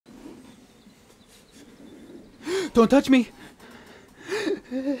Don't touch me.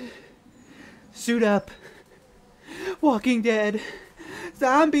 Suit up. Walking Dead.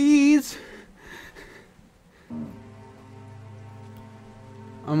 Zombies.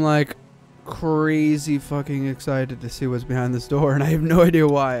 I'm like crazy fucking excited to see what's behind this door, and I have no idea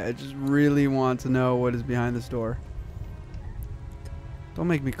why. I just really want to know what is behind this door. Don't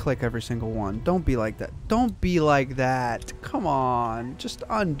make me click every single one. Don't be like that. Don't be like that. Come on. Just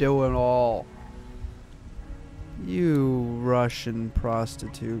undo it all. You Russian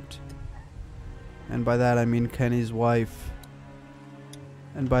prostitute. And by that I mean Kenny's wife.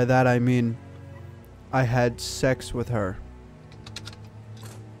 And by that I mean I had sex with her.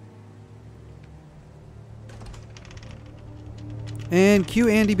 And cue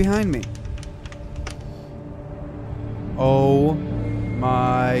Andy behind me. Oh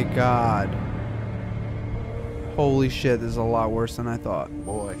my god. Holy shit, this is a lot worse than I thought.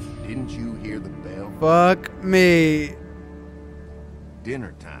 Boy, didn't you hear the bell? Fuck me.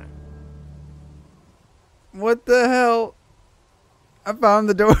 Dinner time. What the hell? I found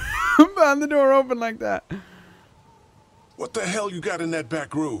the door. I found the door open like that. What the hell you got in that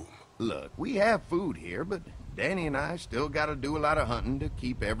back room? Look, we have food here, but Danny and I still gotta do a lot of hunting to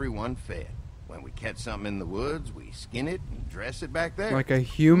keep everyone fed. When we catch something in the woods, we skin it and dress it back there. Like a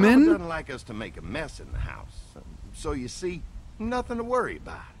human? Mama doesn't like us to make a mess in the house. So you see, nothing to worry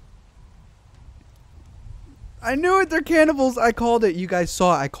about. I knew it. They're cannibals. I called it. You guys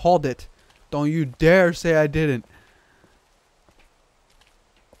saw it. I called it. Don't you dare say I didn't.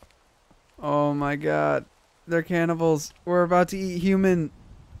 Oh my god. They're cannibals. We're about to eat human.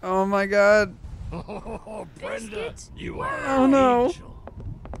 Oh my god. Oh, Brenda, you are Oh no. angel.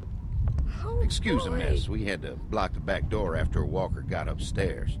 Excuse us, miss. We had to block the back door after Walker got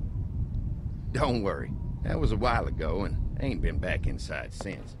upstairs. Don't worry. That was a while ago, and ain't been back inside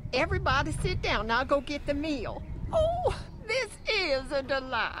since. Everybody sit down. I'll go get the meal. Oh, this is a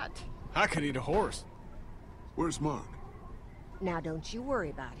delight. I could eat a horse. Where's Mark? Now, don't you worry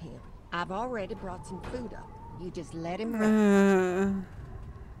about him. I've already brought some food up. You just let him rest.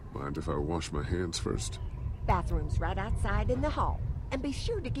 Mind if I wash my hands first? Bathroom's right outside in the hall. And be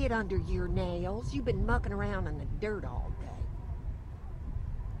sure to get under your nails. You've been mucking around in the dirt all day.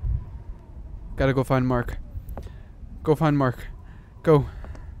 Gotta go find Mark. Go find Mark. Go.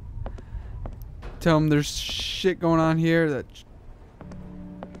 Tell him there's shit going on here that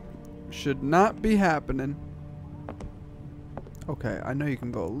should not be happening. Okay, I know you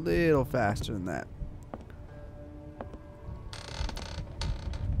can go a little faster than that.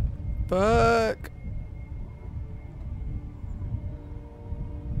 Fuck.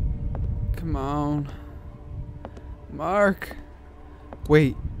 Come on. Mark.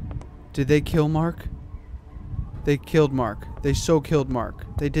 Wait. Did they kill Mark? They killed Mark. They so killed Mark.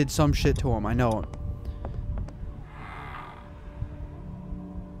 They did some shit to him. I know it.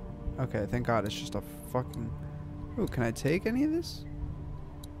 Okay, thank God it's just a fucking... Ooh, can I take any of this?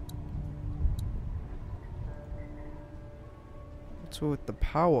 What's with the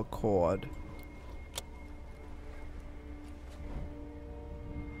power cord?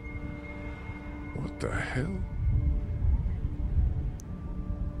 What the hell?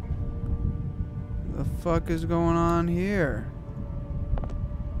 The fuck is going on here?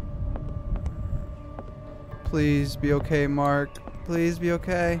 Please be okay, Mark. Please be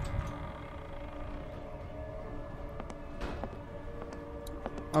okay.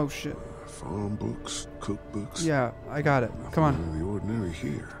 Oh shit. Farm books, cookbooks. Yeah, I got it. Come on. Nothing out of the ordinary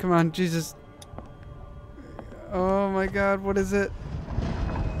here. Come on, Jesus. Oh my god, what is it?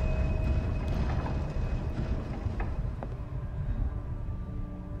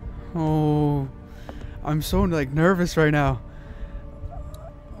 Oh, I'm so like nervous right now.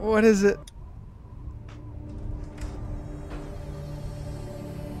 What is it?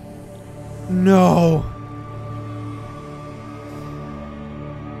 No.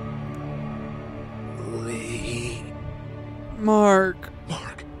 Lee. Mark.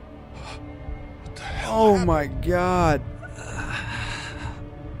 Mark. What the hell? Oh happened? my god.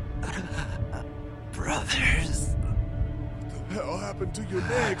 Brothers, What the hell happened to your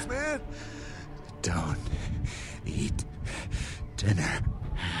legs, man? don't eat dinner.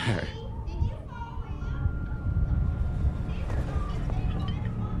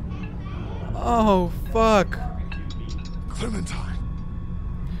 Oh fuck. Clementine.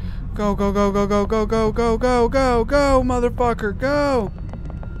 Go, go, go, go, go, go, go, go, go, go, go, motherfucker, go!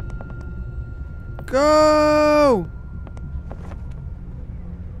 Go!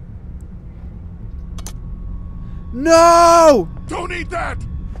 No! Don't eat that!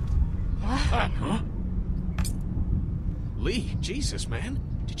 Huh? Lee, Jesus, man.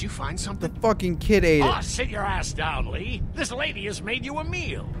 Did you find The something? fucking kid ate Oh, it. sit your ass down, Lee. This lady has made you a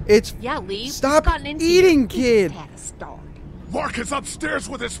meal. It's Yeah, Lee. stop what's gotten into eating, you? kid. Had a start. Mark is upstairs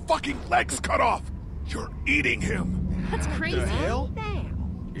with his fucking legs cut off. You're eating him. That's crazy. hell?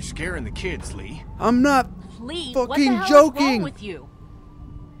 Down. You're scaring the kids, Lee. I'm not Lee, what the fucking hell is joking. wrong with you?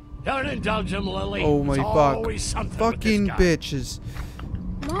 Don't indulge him, Lily. Oh my There's fuck. always something Fucking with this guy. bitches.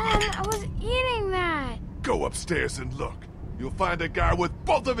 Mom, I was eating that. Go upstairs and look. You'll find a guy with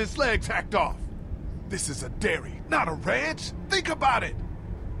both of his legs hacked off. This is a dairy, not a ranch. Think about it.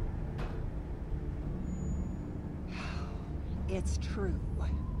 It's true.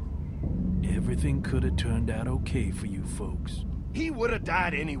 Everything could have turned out okay for you folks. He would have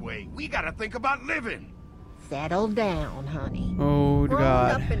died anyway. We gotta think about living. Settle down, honey. Oh Growing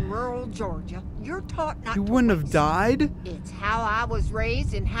God. up in rural Georgia, you're taught not You to wouldn't have waste. died? It's how I was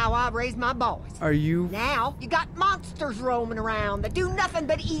raised and how I raised my boys. Are you? Now, you got monsters roaming around that do nothing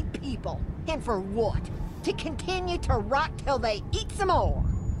but eat people. And for what? To continue to rot till they eat some more.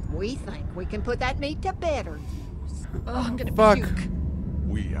 We think we can put that meat to better use. Oh, I'm gonna Fuck. puke.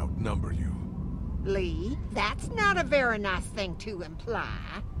 We outnumber you. Lee, that's not a very nice thing to imply.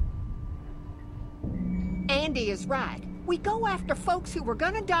 Andy is right. We go after folks who were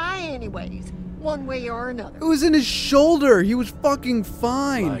gonna die anyways, one way or another. It was in his shoulder. He was fucking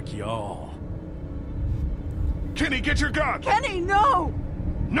fine. Like y'all. Kenny, get your gun. Kenny, no!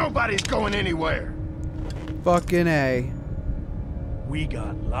 Nobody's going anywhere. Fucking A. We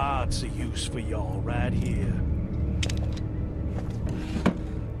got lots of use for y'all right here.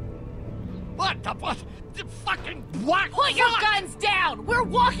 What the what? The fucking what? Put your fuck? guns down! We're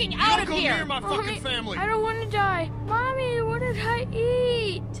walking out of here! my Mommy, I don't want to die. Mommy, what did I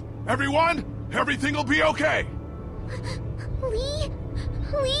eat? Everyone, everything will be okay. Lee?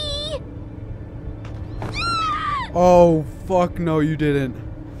 Lee? Oh, fuck no, you didn't.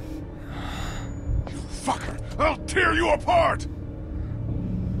 You fucker, I'll tear you apart.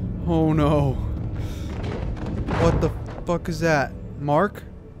 Oh no. What the fuck is that? Mark?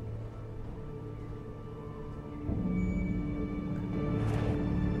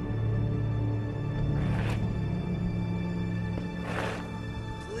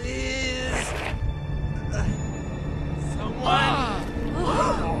 Please. Someone.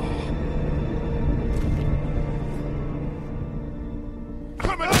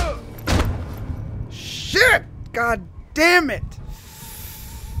 Come on. Shit! God damn it!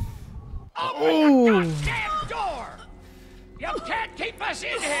 Oh, goddamn door! You can't keep us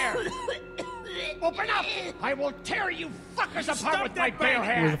in here! Open up! I will tear you fuckers apart with my bare Where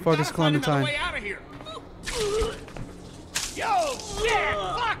the hands! fuck is Clementine? Way out of here. You sick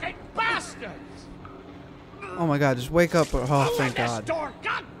fucking bastards! Oh my god, just wake up. Oh, Open thank this god. door,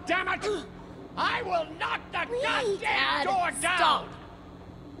 God damn it! I will knock the goddamn Dad, door down! stop.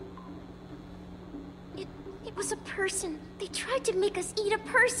 It was a person. They tried to make us eat a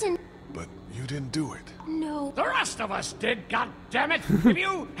person. But you didn't do it. No. The rest of us did, God damn it! If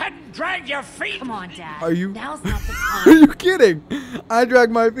you hadn't dragged your feet... Come on, Dad. Are you- Now's not the Are time. you kidding? I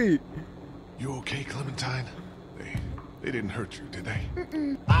dragged my feet. You okay, Clementine? They didn't hurt you, did they?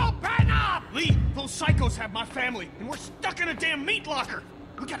 Open up! Lee, those psychos have my family, and we're stuck in a damn meat locker.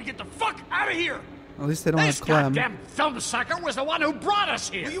 We gotta get the fuck out of here. At least they don't This have Clem. goddamn thumbsucker was the one who brought us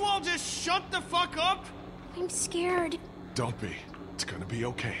here! Will you all just shut the fuck up? I'm scared. Don't be. It's gonna be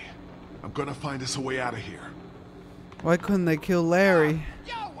okay. I'm gonna find us a way out of here. Why couldn't they kill Larry?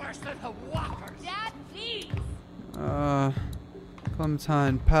 You're worse than the Whoppers! Dad, please!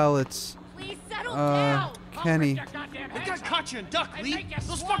 Clementine, pallets. Please settle down! Kenny. They got Katya and Duck, Lee.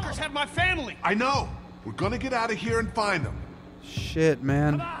 Those fuckers have my family. I know. We're gonna get out of here and find them. Shit,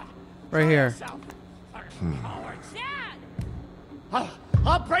 man. Right here. Dad!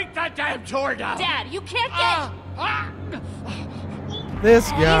 I'll break that damn door down! Dad, you can't get... This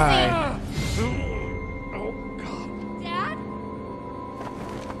guy. Dad?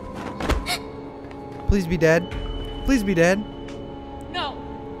 Please be dead. Please be dead. No.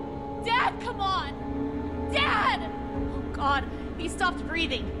 Dad, come on! Dad! Oh, God. He stopped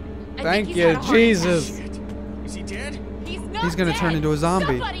breathing. I Thank think he's you, had a heart Jesus. attack. Is he dead? He's not He's gonna dead. turn into a zombie.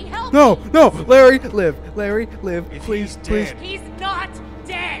 Somebody help No, me. no, Larry, live. Larry, live. If Please, he's please. dead. He's not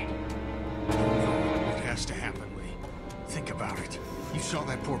dead. What has to happen, Lee? Think about it. You saw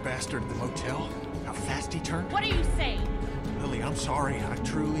that poor bastard in the motel? How fast he turned? What are you saying? Lily, I'm sorry. I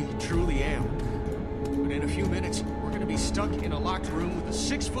truly, truly am. But in a few minutes, we're gonna be stuck in a locked room with a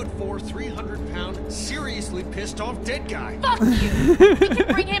 6'4", 300-pound, seriously pissed off dead guy. Fuck you. We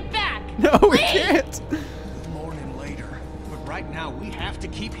can bring him back. No, we Please. can't. We'll mourn him later. But right now, we have to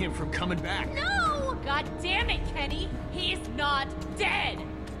keep him from coming back. No! God damn it, Kenny. He's not dead.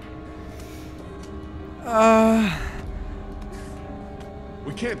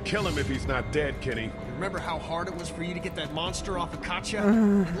 We can't kill him if he's not dead, Kenny. You remember how hard it was for you to get that monster off of Katya?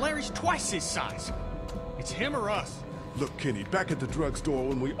 And Larry's twice his size. It's him or us. Look, Kenny, back at the drugstore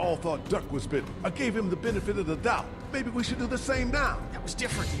when we all thought Duck was bitten, I gave him the benefit of the doubt. Maybe we should do the same now. That was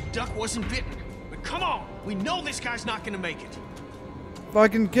different. Duck wasn't bitten. But come on, we know this guy's not gonna make it.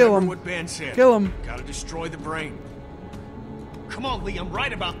 Fucking kill him. Remember what Ben said. Kill him. Gotta destroy the brain. Come on, Lee, I'm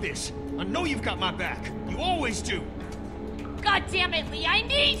right about this. I know you've got my back. You always do. God damn it, Lee, I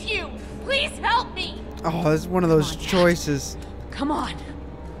need you! Please help me! Oh, that's one of those choices. Come on.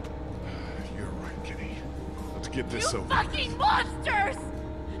 You're right, Kenny. Let's get this You over. fucking monsters!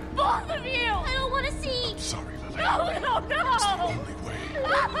 Both of you! I don't want to see. Sorry, Lily. No! It's the only way.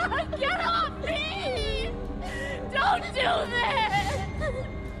 Get off me! Don't do this!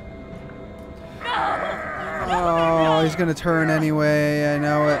 No! Oh, he's gonna turn anyway. I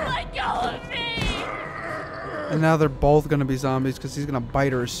know it. Let go of me! And now they're both gonna be zombies because he's gonna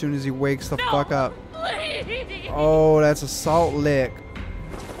bite her as soon as he wakes the fuck up. Please! Oh, that's a salt lick.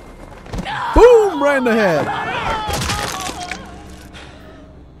 Boom! Right in the head.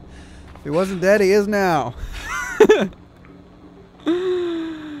 If he wasn't dead, he is now.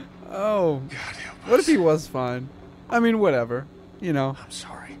 Oh. God help us. What if he was fine? I mean, whatever. You know. I'm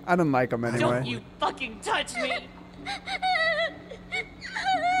sorry. I didn't like him anyway. Don't you fucking touch me!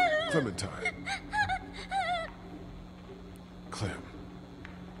 Clementine. Clem.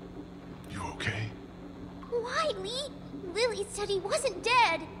 You okay? Why, Lee? Lily said he wasn't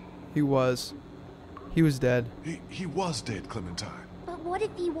dead. He was. He was dead. He was dead, Clementine. But what if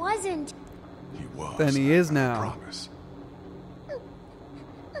he wasn't? He was. Then he is I now. promise.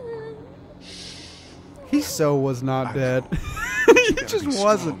 He so was not I dead. know. He You gotta just be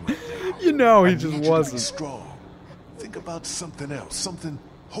wasn't. strong right now. You know, he I just need you to be wasn't. strong. Think about something else, something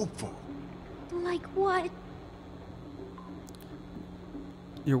hopeful. Like what?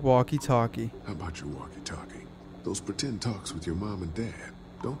 Your walkie-talkie. How about your walkie-talkie? Those pretend talks with your mom and dad.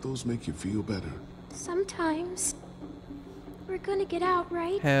 Don't those make you feel better? Sometimes. We're gonna get out,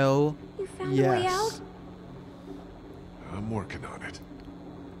 right? Hell You found a way out? yes. I'm working on it.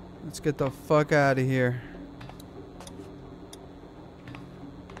 Let's get the fuck out of here.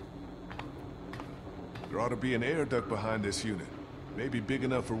 There ought to be an air duct behind this unit. Maybe big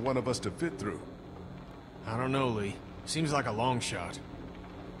enough for one of us to fit through. I don't know, Lee. Seems like a long shot.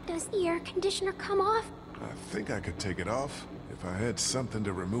 Does the air conditioner come off? I think I could take it off if I had something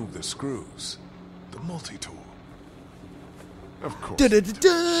to remove the screws. The multi-tool. Of course.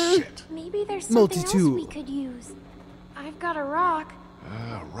 Da-da-da-da! Shit. Maybe there's something else Multi-tool. we could use. I've got a rock.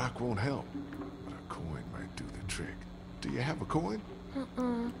 Ah, a rock won't help. But a coin might do the trick. Do you have a coin?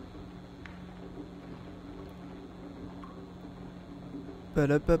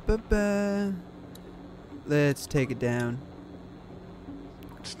 Ba-da-ba-ba-ba. Let's take it down.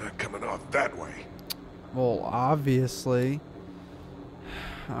 It's not coming off that way. Well, obviously.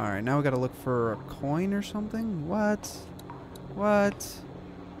 Alright, now we gotta look for a coin or something? What? What?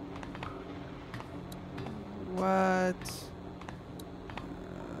 What?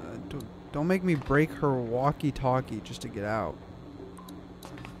 Don't make me break her walkie-talkie just to get out.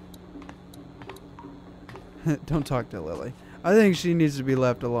 Don't talk to Lily. I think she needs to be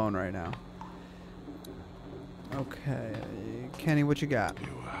left alone right now. Okay, Kenny, what you got?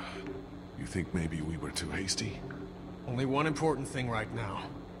 You think maybe we were too hasty? Only one important thing right now.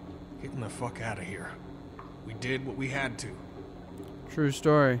 Getting the fuck out of here. We did what we had to. True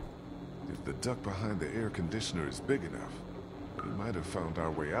story. If the duct behind the air conditioner is big enough, we might have found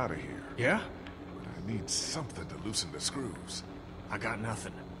our way out of here. Yeah? But I need something to loosen the screws. I got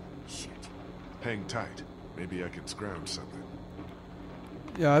nothing. Shit. Hang tight. Maybe I can scrounge something.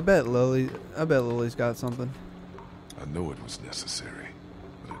 Yeah, I bet Lily's got something. I know it was necessary,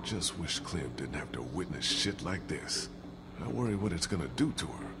 but I just wish Clem didn't have to witness shit like this. I worry what it's gonna do to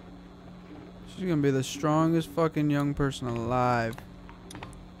her. She's gonna be the strongest fucking young person alive.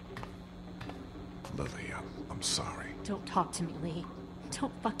 Lily, I'm sorry. Don't talk to me, Lee.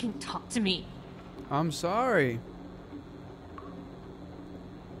 Don't fucking talk to me. I'm sorry.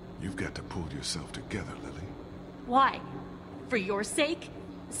 You've got to pull yourself together, Lily. Why? For your sake?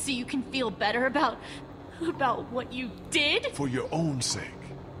 So you can feel better about what you did? For your own sake.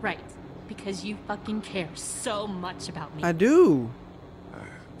 Right. Because you fucking care so much about me. I do. I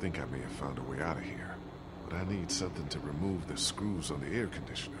think I may have found a way out of here, but I need something to remove the screws on the air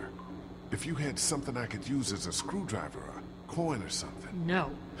conditioner. If you had something I could use as a screwdriver, a coin or something. No.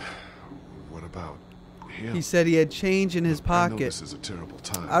 What about him? He said he had change in his I know pocket. this is a terrible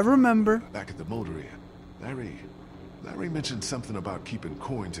time. I remember. Back at the motor inn, Larry mentioned something about keeping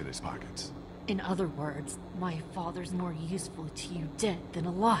coins in his pockets. In other words, my father's more useful to you dead than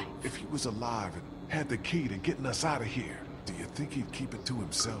alive. If he was alive and had the key to getting us out of here, do you think he'd keep it to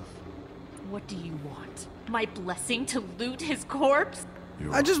himself? What do you want? My blessing to loot his corpse?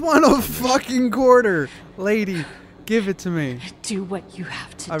 I just want a fucking quarter. Lady, give it to me. Do what you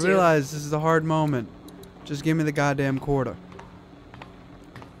have to do. I realize this is a hard moment. Just give me the goddamn quarter.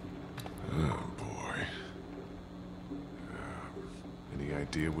 Oh, boy. Any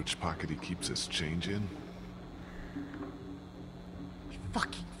idea which pocket he keeps his change in?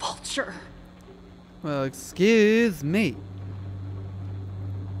 Fucking vulture. Well, excuse me.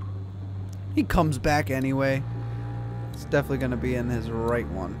 He comes back anyway. It's definitely gonna be in his right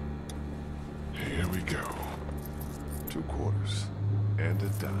one. Here we go. 2 quarters and a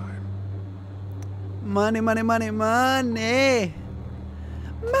dime. Money, money, money, money.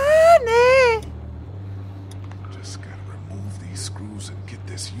 Money. Just gotta remove these screws and get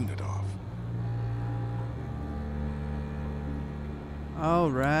this unit off.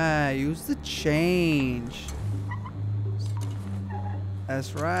 Alright, use the change.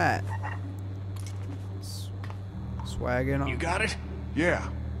 That's right. Swagging on. You got it? Yeah,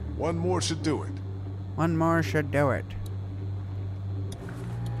 one more should do it. One more should do it.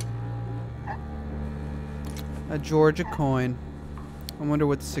 A Georgia coin. I wonder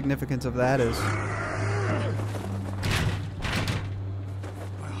what the significance of that is.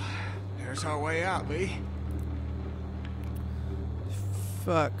 Well, there's our way out, Lee.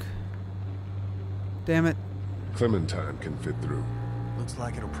 Fuck. Damn it. Clementine can fit through. Looks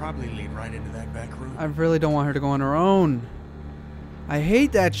like it'll probably lead right into that back room. I really don't want her to go on her own. I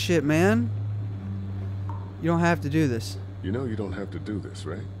hate that shit, man. You don't have to do this. You know you don't have to do this,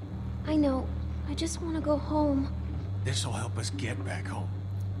 right? I know. I just want to go home. This'll help us get back home.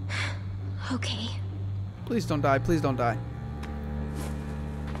 Okay. Please don't die. Please don't die.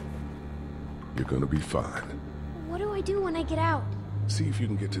 You're gonna be fine. What do I do when I get out? See if you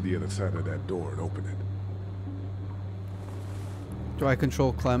can get to the other side of that door and open it. Do I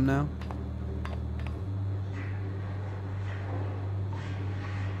control Clem now?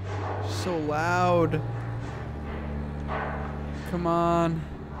 So loud. Come on.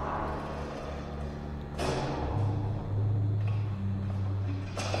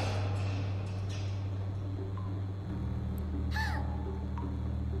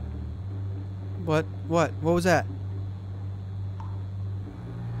 What? What? What was that?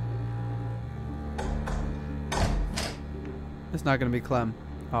 It's not gonna be Clem.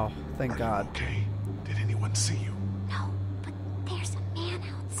 Oh, thank God. Okay. Did anyone see you? No, but there's a man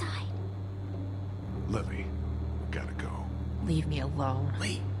outside. Lily, gotta go. Leave me alone.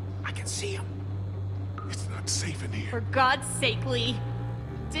 Lee, I can see him. It's not safe in here. For God's sake, Lee.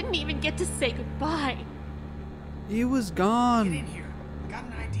 Didn't even get to say goodbye. He was Get gone. in here. Got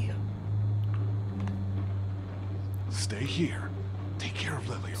an idea. Stay here. Take care of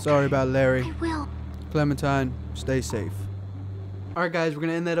Lily, okay? Sorry about Larry. I will. Clementine, stay safe. Alright guys, we're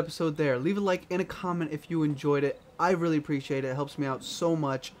going to end that episode there. Leave a like and a comment if you enjoyed it. I really appreciate it. It helps me out so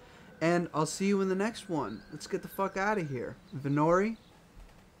much. And I'll see you in the next one. Let's get the fuck out of here. Vennori,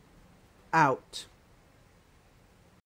 out.